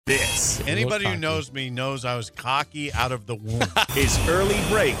Anybody who knows me knows I was cocky out of the womb. Is Early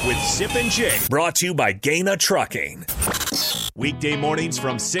Break with Sip and Jake. Brought to you by Gaina Trucking. Weekday mornings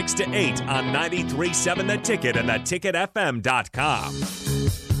from 6 to 8 on 93.7 The Ticket and theticketfm.com.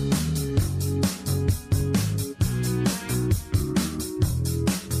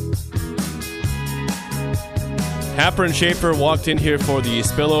 Happer and Schaefer walked in here for the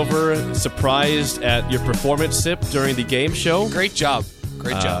Spillover, surprised at your performance, Sip, during the game show. Great job.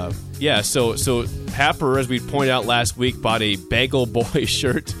 Great job. Yeah, so Happer, as we pointed out last week, bought a Bagel Boy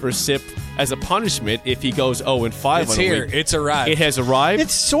shirt for Sip as a punishment if he goes 0-5 It's on a here. week. It's arrived. It has arrived.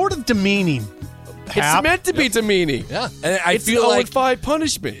 It's sort of demeaning. It's meant to be demeaning. Yeah. And I It's feel an like 0-5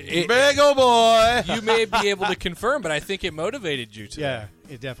 punishment. Bagel boy. you may be able to confirm, but I think it motivated you today. Yeah,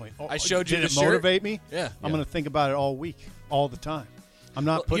 it definitely. I showed you Did the it shirt. motivate me? Yeah. I'm going to think about it all week, all the time. I'm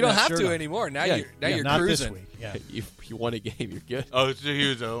not putting You don't that have shirt to on. anymore. Now Yeah, you're not cruising. this week. Yeah. You won a game. You're good. Oh, so he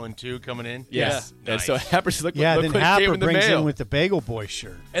was 0-2 coming in? Yes. Yeah. And so Nice. Happer's look Yeah, what then came Happer in the brings mail. in with the Bagel Boy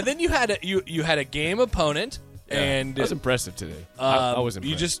shirt. And then you had a game opponent, and that was impressive today. I was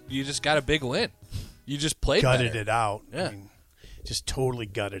impressed. you just got a big win. You just played Gutted better. it out. Yeah. I mean, just totally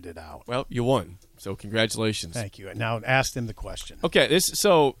gutted it out. Well, you won. So congratulations. Thank you. Now ask them the question. Okay,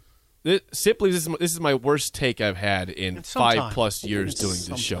 simply, this is my worst take I've had in And sometime. 5+ years doing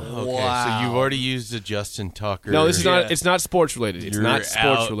this show. Okay, Wow. so you've already used the Justin Tucker. No, this is Yeah. not. It's not sports related. It's You're not sports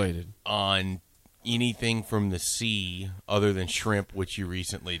out related. on anything from the sea other than shrimp, which you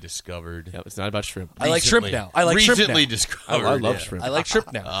recently discovered. Yeah, it's not about shrimp. I like shrimp now. I like shrimp recently now. discovered. I love yeah. shrimp. I like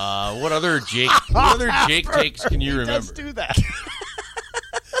shrimp now. What other Jake takes can you remember? Let's do that.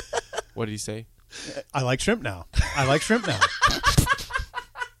 What did he say? I like shrimp now. I like shrimp now.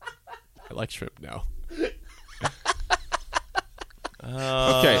 I like shrimp now.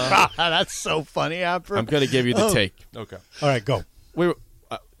 Okay, That's so funny, Happer. I'm going to give you the take. Okay. All right, go. We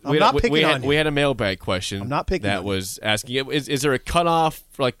not picking on you. We had a mailbag question. I'm not picking that on was asking is there a cutoff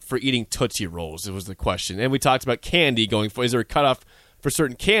for eating Tootsie Rolls? It was the question, and we talked about candy going for. Is there a cutoff for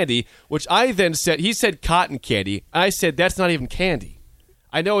certain candy? Which I then said. He said cotton candy. I said that's not even candy.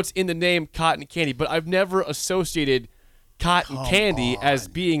 I know it's in the name cotton candy, but I've never associated cotton candy as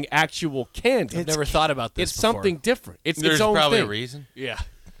being actual candy. I've never thought about this. It's something different. It's There's its own probably thing. a reason. Yeah,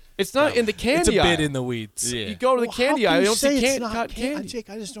 It's not in the candy it's a aisle. bit in the weeds. Yeah. You go to the candy aisle, you don't see cotton candy. candy. Jake,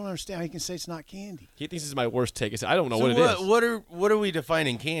 I just don't understand how you can say it's not candy. He thinks this is my worst take. I said, I don't know So what it is. what are we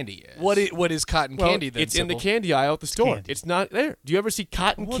defining candy as? What is cotton Well, candy? Then it's in the Sybil? candy aisle at the store. candy. It's not there. Do you ever see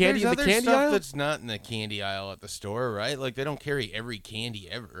cotton Well, candy in there's the other candy stuff aisle? that's not in the candy aisle at the store, right? Like they don't carry every candy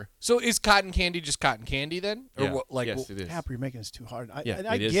ever. So is cotton candy just cotton candy then, or Yeah. what, like yes, it is. Happer, you're making this too hard. I Yeah,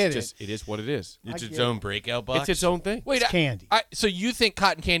 I it is. get It is what it is. It's I its get own breakout box. It's its own thing. wait, candy. So you think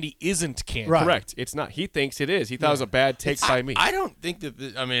cotton candy isn't candy? Right. Correct. It's not. He thinks it is. He thought it was a bad take by me. I don't think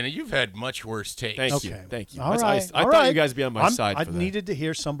that. I mean, you've had much worse takes. Thank you. Okay. Thank you. All I right. thought all right. you guys would be on my side I for that. needed to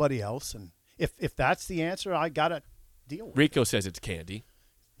hear somebody else, and if that's the answer, I gotta deal with Rico says it's candy.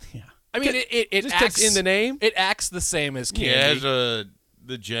 it. Yeah. I mean, it Just 'cause acts in the name? It acts the same as candy. Yeah, it has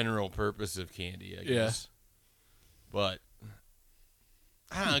the general purpose of candy, I Yeah. guess. But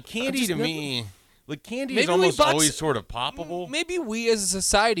I don't know, candy to me, like candy is Maybe we almost box- always sort of poppable. Maybe we as a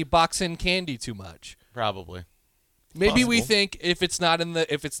society box in candy too much. Probably. Maybe we Possible. think if it's not in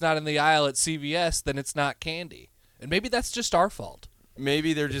the aisle at CVS, then it's not candy, and maybe that's just our fault.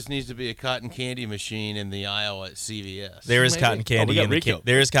 Maybe there just needs to be a cotton candy machine in the aisle at CVS. There is Maybe. cotton candy we got in the Rico.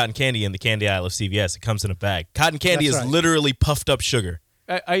 there is cotton candy in the candy aisle of CVS. It comes in a bag. Cotton candy That's is right. literally puffed up sugar.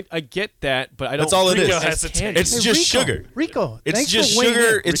 I get that, but I don't. That's all it treat is. as hesitates. candy. It's Hey, just Rico, sugar. Rico, It's thanks just for weighing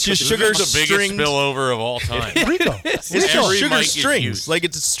sugar. in. It's just This sugar is the biggest stringed. spillover of all time. Rico. It's Every just sugar mic is strings. used. Like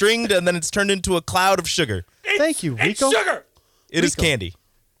it's stringed and then it's turned into a cloud of sugar. Thank you, Rico. Sugar. It is Rico. candy.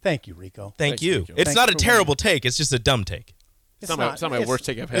 Thank you, Rico. Thank Thanks, you. Rico. It's Thanks not a for terrible take. It's just a dumb take. It's not my worst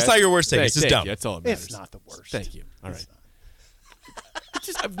take I've had. It's not your worst take. It's just Thank dumb. you. That's all that matters. It's not the worst. Thank you. All right. It's not. It's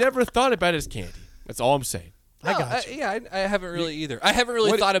just I've never thought about it as candy. That's all I'm saying. I got you. I haven't really either. I haven't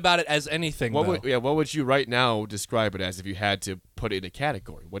really What- thought about it as anything. What though. would what would you right now describe it as if you had to put it in a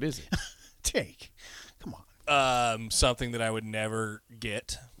category? What is it? Take. Come on. Something that I would never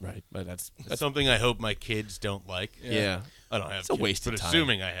get. Right, but that's That's something I hope my kids don't like. yeah. I don't have It's a kids, waste but of time.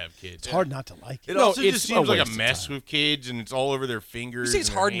 assuming I have kids. It's hard not to like it. It No, also it's just a seems like a waste of mess time. with kids, and it's all over their You fingers. say it's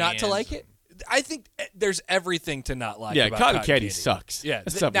and hard their not to hands. like it? I think there's everything to not like. Yeah, about cotton candy sucks. Yeah,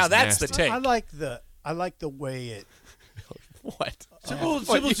 That stuff now is that's the nasty. take. I like the way it. What? Sybil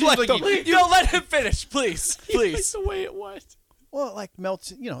What, seems you like like the- you- No, let him finish, please, You like please. the way it was. Well, it like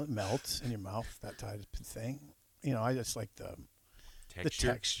melts. It melts in your mouth. That type of thing. I just like the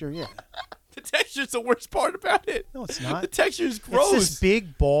texture. Yeah. The texture's the worst part about it. No, it's not. The texture is gross. It's this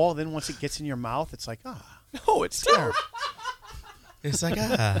big ball. Then once it gets in your mouth, it's like, No, it's terrible. It's like,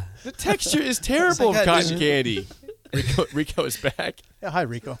 The texture is terrible of cotton candy. Rico is back. Yeah, hi,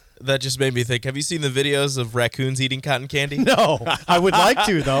 Rico. That just made me think. Have you seen the videos of raccoons eating cotton candy? No, I would like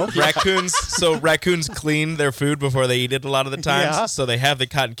to, though. Raccoons clean their food before they eat it a lot of the times. Yeah. So they have the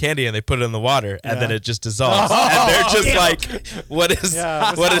cotton candy and they put it in the water and then it just dissolves. And they're just like, what is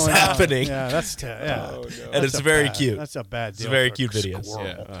happening? Yeah, that's And it's very cute. That's a bad deal. It's very for a cute videos. squirrel.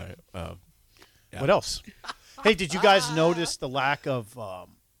 Yeah, all right. What else? Hey, did you guys notice the lack of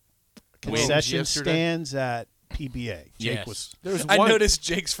concession yesterday? stands at PBA? Jake Yes. was. I noticed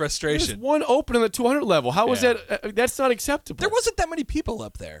Jake's frustration. There's one open on the 200 level. How was that? That's not acceptable. There wasn't that many people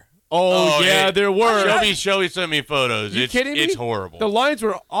up there. Oh, yeah, there were. Shelby sent me photos. You kidding me? It's horrible. The lines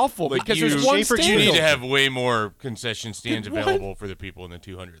were awful because there's one Schaefer, stand You need open. to have way more concession stands What? available for the people in the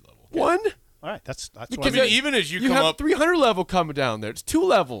 200 level. One? All right, that's Because what I I mean, mean. even as you You come have up, 300 level coming down there. It's 2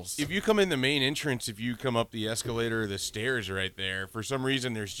 levels. if you come in the main entrance, if you come up the escalator or the stairs right there, for some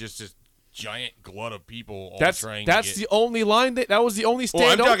reason there's just this giant glut of people all trying to That's get. the only line that was the only stand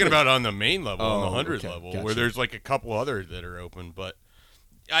Well, I'm talking open. about on the main level, on the 100 okay, level, gotcha. where there's like a couple others that are open. But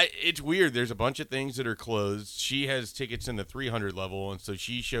it's weird. There's a bunch of things that are closed. She has tickets in the 300 level, and so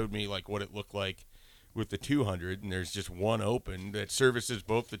she showed me like what it looked like with the 200, and there's just one open that services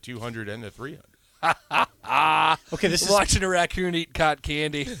both the 200 and the 300. Okay, this is Watching a raccoon eat cotton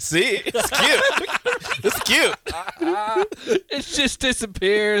candy. See? It's cute. It's cute. It just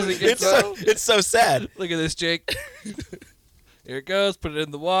disappears. It's so sad. Look at this, Jake. Here it goes. Put it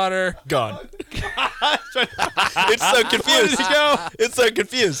in the water. Gone. It's so confused. It's so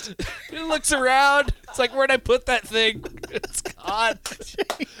confused. It looks around. It's like, where'd I put that thing? It's gone.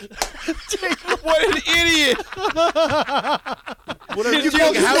 What an idiot! you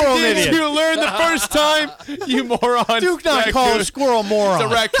called a squirrel an idiot. You learned the first time, you moron. Do not call a squirrel moron.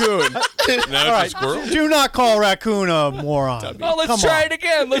 It's a raccoon. No, it's a squirrel. Do not call a raccoon a moron. Oh, let's Come try on. it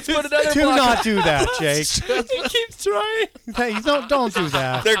again. Let's put another Do block. not do that, Jake. He keeps trying. Hey, don't do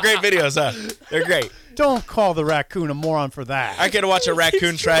that. They're great videos, huh? They're great. Don't call the raccoon a moron for that. I could watch a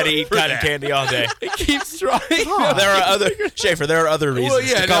raccoon try to eat cotton candy all day. He keeps trying. There are other Schaefer. There are other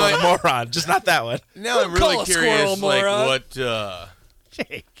reasons yeah, to call no, it a moron, just not that one. Now I'm Call really a squirrel curious, like moron.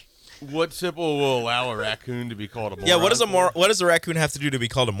 Jake. what Sipple will allow a raccoon to be called a moron. Yeah, what does a raccoon have to do to be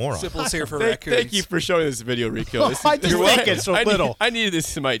called a moron? Simple's here for raccoons. Thank you for showing this video, Rico. This I just think it's a little. I needed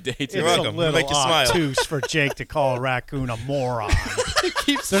this in my day, too. You're It's welcome. a little Make you smile. obtuse for Jake to call a raccoon a moron.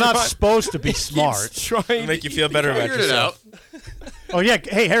 Keeps They're not trying- supposed to be smart. keeps trying Make you feel better about Figured it out. yourself. Oh yeah,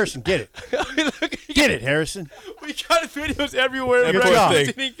 hey Harrison, get it, get it, Harrison. We got videos everywhere. Good of job. raccoons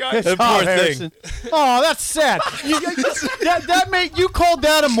eating cotton. Good That job, poor thing. Harrison. Oh, that's sad. That made you called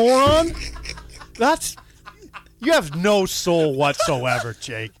that a moron. You have no soul whatsoever,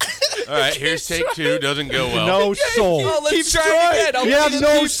 Jake. All right, here's take 2. Doesn't go well. No soul. Oh, let's Keep try trying. it again. You have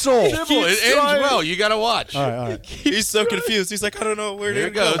no soul. Simple. It ends trying. well. You got to watch. All right. He's so confused. He's like, I don't know where Here to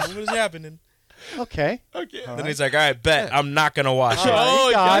it go. goes. What is happening? Okay. Okay. Then he's like, all right, bet. I'm not going to watch it. Oh,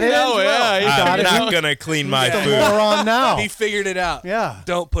 he got yeah, it. no, yeah, he got I'm it. not going to clean my The food. moron now. He figured it out. Yeah.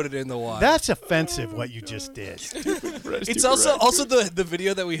 Don't put it in the water. That's offensive. What you just did. It's also the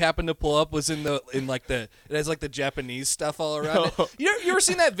video that we happened to pull up was it has like the Japanese stuff all around it. You ever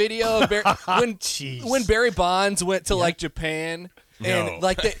seen that video of Jeez. when Barry Bonds went to like Japan and No.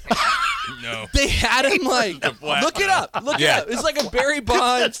 like No. they had him like look it up. It's like a Barry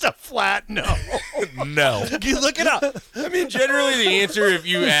Bonds. That's a flat no. No. You look it up. I mean, generally the answer, if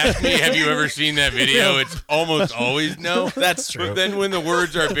you ask me, have you ever seen that video, it's almost always no. That's true. But then when the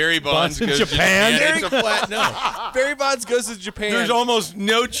words are Barry Bonds in goes to Japan? Japan, it's a flat no. Barry Bonds goes to Japan. There's almost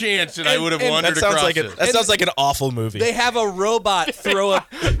no chance that I would have wandered That sounds across like it. that sounds like an awful movie. They have a robot throw a.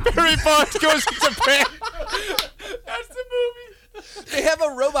 Barry Bonds goes to Japan. That's the movie. They have a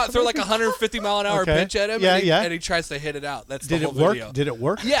robot throw like 150 mile an hour Okay. pitch at him. Yeah, and he, yeah. and he tries to hit it out. That's Did the it whole work? video. Did it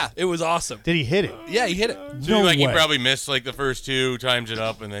work? Yeah, it was awesome. Did he hit it? Yeah, he hit it. So No like way. he probably missed like the first 2, times it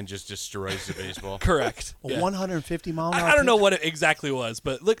up, and then just destroys the baseball. Correct. A Yeah. 150 mile an hour. I don't know what it exactly was,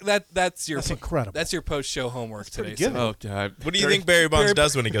 but look, that's incredible. That's your post-show homework today. pretty good. Oh, God. What do you think Barry Bonds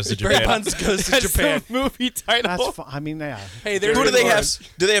does when he goes to Barry Japan? Bonds goes to That's Japan. the movie title. That's fine. I mean, yeah. Hey, there's Who do they the have? Bonds.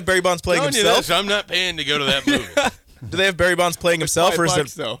 Do they have Barry Bonds playing Telling you himself? this, I'm not paying to go to that movie. Do they have Barry Bonds playing himself, or is $5,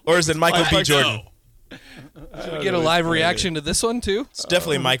 it though. Michael B. $5. Jordan? Should we get a live reaction to this one too? It's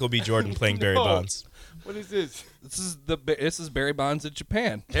definitely Michael B. Jordan playing Barry No. Bonds. What is this? This is Barry Bonds in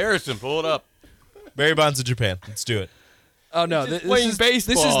Japan. Harrison, pull it up. Barry Bonds in Japan. Let's do it. Oh no, just this playing is the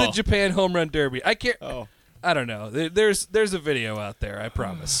baseball. Japan Home Run Derby. I can't. Oh. I don't know. There's a video out there. I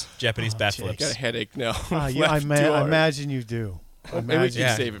promise. Japanese bat I got a flips. headache now. I Laughed too hard. imagine you do. Maybe we can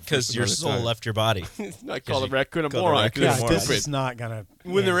Yeah, save it because your soul left your body. I call the raccoon a call the moron. raccoon 'cause a it's moron. This stupid. is not gonna.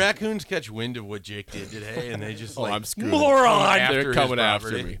 When the raccoons catch wind of what Jake did today, and they just I'm screwed. moron, They're coming after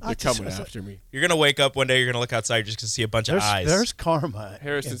property. me. They're coming after me. You're gonna wake up one day. You're gonna look outside. You're just gonna see a bunch of eyes. There's karma.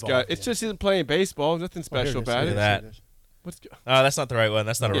 Harrison's involved got. It's here. just isn't playing baseball. Nothing Oh, here special it is, about here it. Look at it is. What's Oh, that's not the right one.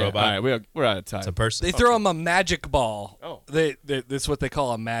 That's not a yeah, robot. All right, we're out of time. It's a person. They throw him a magic ball. Oh. That's what they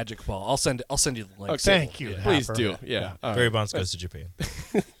call a magic ball. I'll send you the link. Okay. Thank you. Please Happer. do. Yeah. All Barry right. Bonds goes to Japan.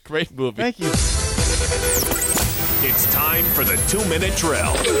 Great movie. Thank you. It's time for the 2-minute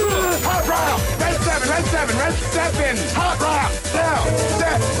drill. Hot round! Red 7, red 7, red 7! Hot round! Down!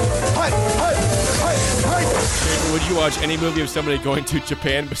 Set! Hut! Hut! Hut! Hut! Would you watch any movie of somebody going to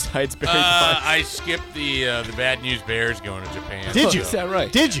Japan besides Barry Bonds? I skipped the Bad News Bears going to Japan. Did you? Is that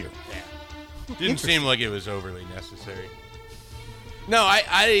right? Did you? Didn't seem like it was overly necessary. No,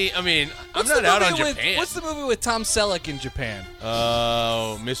 I mean, I'm What's not the out on movie with- Japan. What's the movie with Tom Selleck in Japan?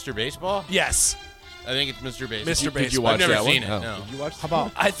 Mr. Baseball? Yes. I think it's Mr. Baseball. Mr. Did you Baseball. watch I've never that seen one? it, no. Did you watch How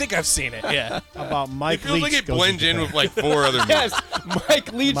about I think I've seen it. Yeah. Mike It feels Leach like it goes to blends in Japan? with like 4 other movies. Yes,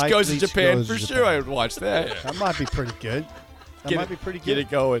 Mike Leach Mike goes Leach to Japan goes for to sure. Japan. I would watch that. That might be pretty good. That might be pretty good. Get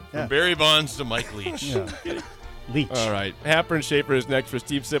it going. Yeah. Barry Bonds to Mike Leach. Yeah. Leach. All right, Happer and Schaefer is next for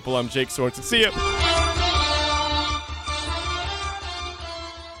Steve Sipple. I'm Jake Sorensen. See ya.